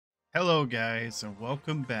Hello guys, and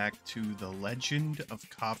welcome back to the Legend of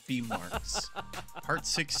Coffee Marx, part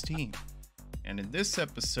 16. And in this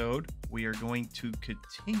episode, we are going to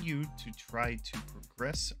continue to try to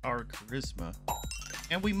progress our charisma,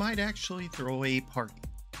 and we might actually throw a party,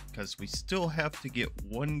 because we still have to get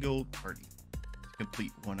one gold party to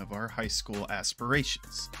complete one of our high school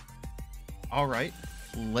aspirations. Alright,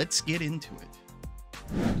 let's get into it.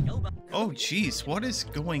 Oh geez, what is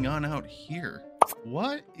going on out here?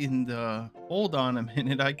 What in the... Hold on a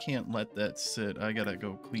minute, I can't let that sit. I gotta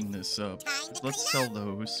go clean this up. Let's sell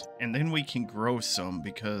those. And then we can grow some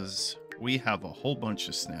because we have a whole bunch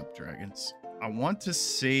of snapdragons. I want to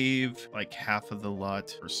save like half of the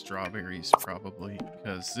lot for strawberries probably,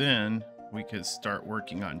 because then we could start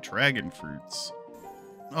working on dragon fruits.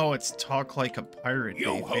 Oh, it's Talk Like a Pirate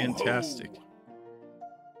Day. Fantastic.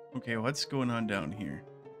 Okay, what's going on down here?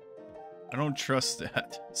 I don't trust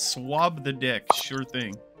that. Swab the deck, sure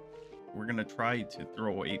thing. We're gonna try to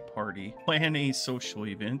throw a party. Plan a social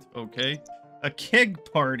event, okay. A keg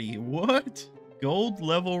party, what? Gold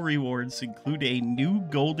level rewards include a new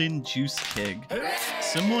golden juice keg.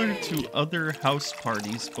 Similar to other house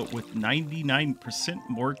parties, but with 99%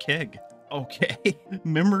 more keg. Okay.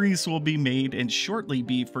 Memories will be made and shortly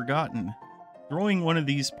be forgotten. Throwing one of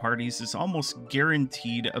these parties is almost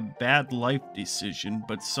guaranteed a bad life decision,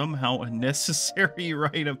 but somehow a necessary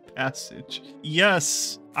rite of passage.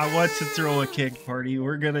 Yes, I want to throw a keg party.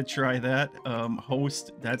 We're gonna try that.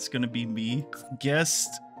 Host, that's gonna be me.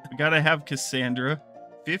 Guest, we gotta have Cassandra.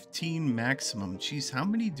 15 maximum. Jeez, how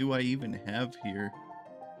many do I even have here?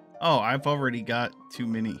 Oh, I've already got too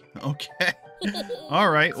many. Okay. All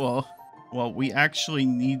right, well, we actually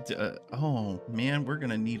need to... oh, man, we're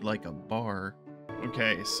gonna need like a bar.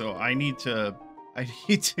 Okay, so I need to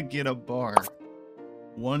get a bar.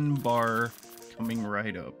 One bar coming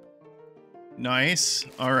right up. Nice.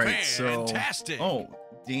 All right, fantastic. So...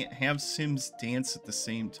 oh, have Sims dance at the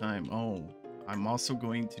same time. Oh, I'm also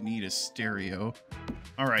going to need a stereo.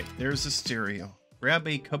 All right, there's a stereo. Grab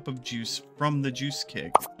a cup of juice from the juice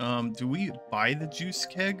keg. Do we buy the juice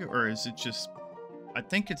keg, or is it just... I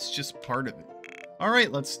think it's just part of it. All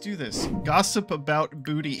right, let's do this. Gossip about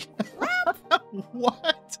booty.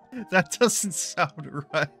 What? That doesn't sound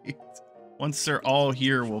right. Once they're all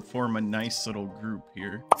here, we'll form a nice little group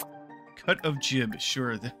here. Cut of jib,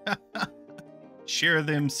 sure. Share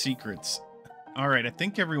them secrets. All right, I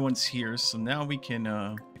think everyone's here, so now we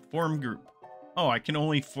can form group. Oh, I can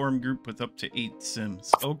only form group with up to 8 Sims.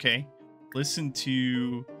 Okay. Listen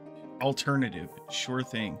to alternative, sure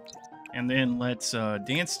thing. And then let's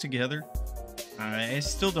dance together. I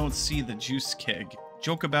still don't see the juice keg.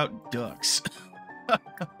 Joke about ducks.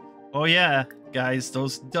 Oh yeah, guys,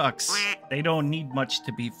 those ducks, they don't need much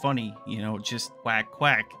to be funny, you know, just quack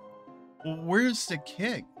quack. Well, where's the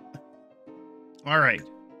keg? All right,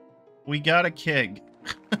 we got a keg.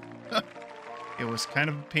 It was kind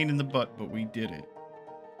of a pain in the butt, but we did it.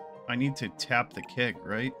 I need to tap the keg,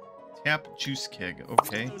 right? Tap juice keg,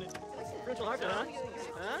 okay.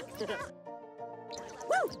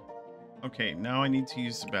 Okay, now I need to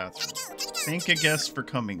use the bathroom. Thank a guest for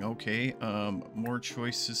coming. Okay, more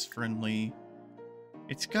choices, friendly.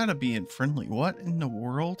 It's gotta be in friendly. What in the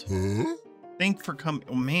world? Huh? Thank for coming.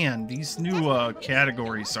 Oh man, these new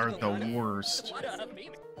categories are the worst.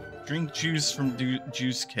 Drink juice from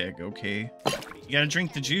juice keg. Okay, you gotta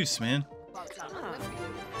drink the juice, man.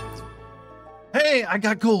 Hey, I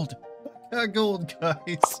got gold. I got gold,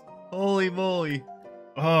 guys. Holy moly.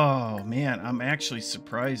 Oh man, I'm actually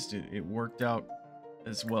surprised it worked out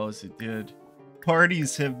as well as it did.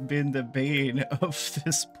 Parties have been the bane of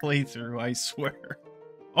this playthrough, I swear.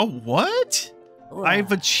 Oh, what?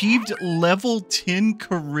 I've achieved level 10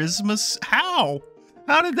 charisma. How?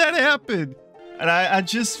 How did that happen? And I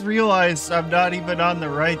just realized I'm not even on the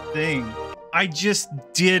right thing. I just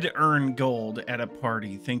did earn gold at a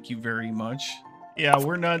party. Thank you very much. Yeah,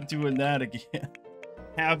 we're not doing that again.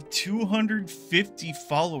 Have 250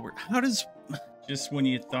 followers. How does... just when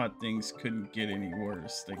you thought things couldn't get any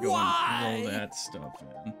worse, they go and throw that stuff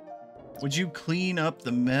in. Would you clean up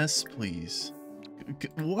the mess, please?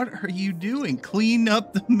 What are you doing? Clean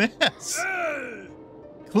up the mess.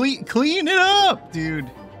 Clean it up,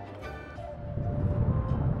 dude.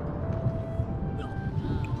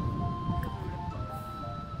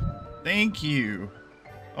 Thank you.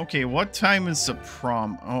 Okay, what time is the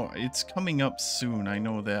prom? Oh, it's coming up soon. I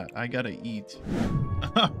know that. I gotta eat.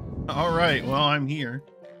 All right, well, I'm here.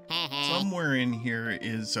 Somewhere in here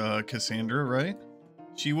is Cassandra, right?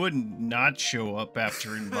 She wouldn't not show up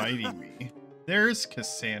after inviting me. There's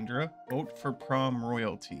Cassandra. Vote for prom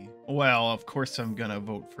royalty. Well, of course I'm gonna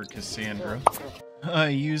vote for Cassandra.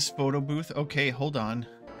 Use photo booth. Okay, hold on.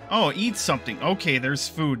 Oh, eat something. Okay, there's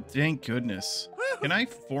food. Thank goodness. Can I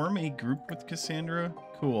form a group with Cassandra?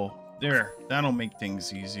 Cool. There, that'll make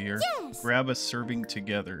things easier. Yes. Grab a serving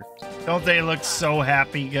together. Don't they look so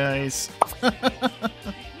happy, guys?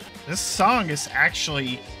 This song is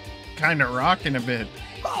actually kind of rocking a bit.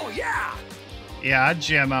 Oh, yeah! Yeah, I'd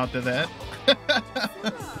jam out to that.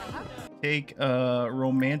 Take a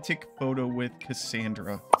romantic photo with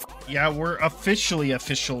Cassandra. Yeah, we're officially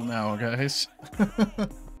official now, guys.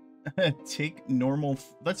 Take normal.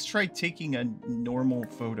 Let's try taking a normal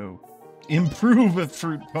photo. Improve a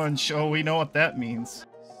fruit punch. Oh, we know what that means.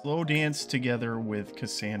 Slow dance together with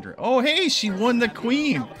Cassandra. Oh, hey, she won the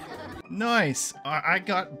queen. Nice. I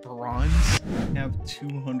got bronze. I have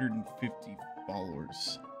 250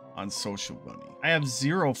 followers on Social Bunny. I have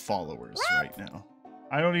 0 followers right now.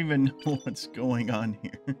 I don't even know what's going on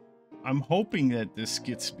here. I'm hoping that this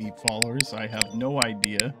gets me followers. I have no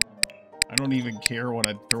idea. I don't even care what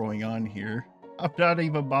I'm throwing on here. I'm not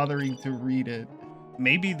even bothering to read it.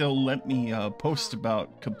 Maybe they'll let me post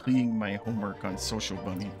about completing my homework on Social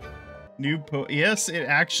Bunny. Yes,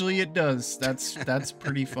 it does. That's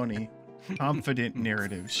pretty funny. Confident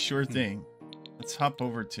narrative, sure thing. Let's hop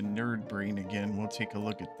over to Nerd Brain again. We'll take a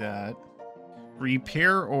look at that.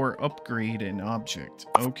 Repair or upgrade an object.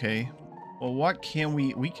 Okay. Well, what can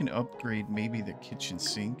we can upgrade maybe the kitchen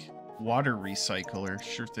sink. Water recycler,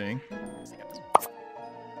 sure thing.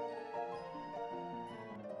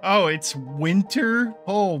 Oh, it's winter?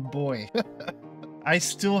 Oh boy. I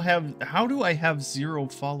still have, how do I have 0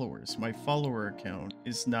 followers? My follower account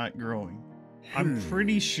is not growing. I'm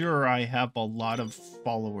pretty sure I have a lot of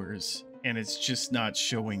followers and it's just not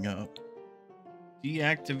showing up.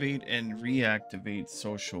 Deactivate and reactivate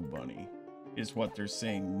Social Bunny is what they're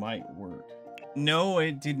saying might work. No,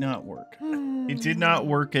 it did not work. It did not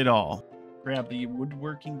work at all. Grab the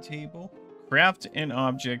woodworking table. Craft an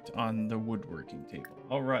object on the woodworking table.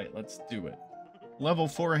 All right, let's do it. Level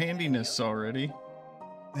 4 handiness already.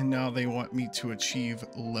 And now they want me to achieve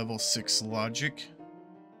level 6 logic.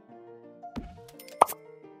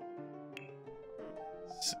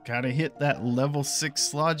 Gotta hit that level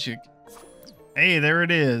 6 logic. Hey, there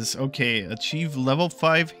it is. Okay, achieve level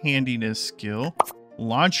 5 handiness skill.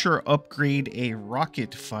 Launch or upgrade a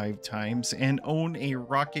rocket 5 times and own a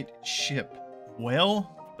rocket ship.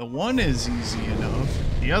 Well, the one is easy enough.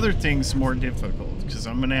 The other thing's more difficult because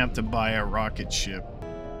I'm gonna have to buy a rocket ship.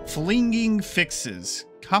 Flinging fixes.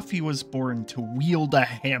 Coffee was born to wield a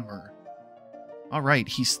hammer. All right,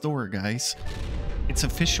 he's Thor, guys. It's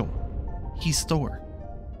official. He's Thor.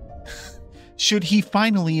 Should he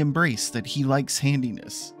finally embrace that he likes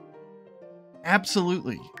handiness?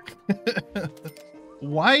 Absolutely.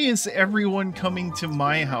 Why is everyone coming to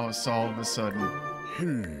my house all of a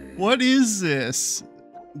sudden? What is this?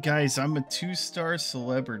 Guys, I'm a 2-star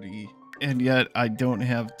celebrity, and yet I don't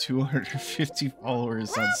have 250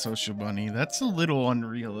 followers on Social Bunny. That's a little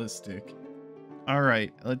unrealistic. All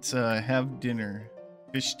right, let's have dinner.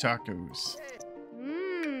 Fish tacos.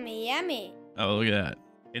 Mmm, yummy. Oh, look at that.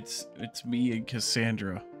 It's me and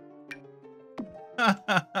Cassandra.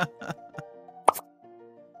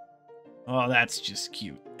 Oh, that's just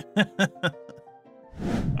cute.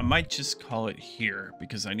 I might just call it here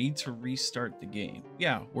because I need to restart the game.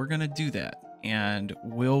 Yeah, we're gonna do that. And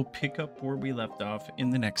we'll pick up where we left off in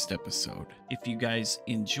the next episode. If you guys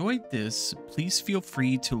enjoyed this, please feel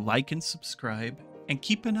free to like and subscribe and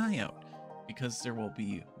keep an eye out because there will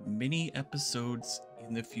be many episodes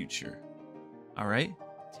in the future. All right,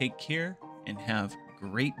 take care and have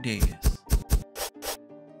great days.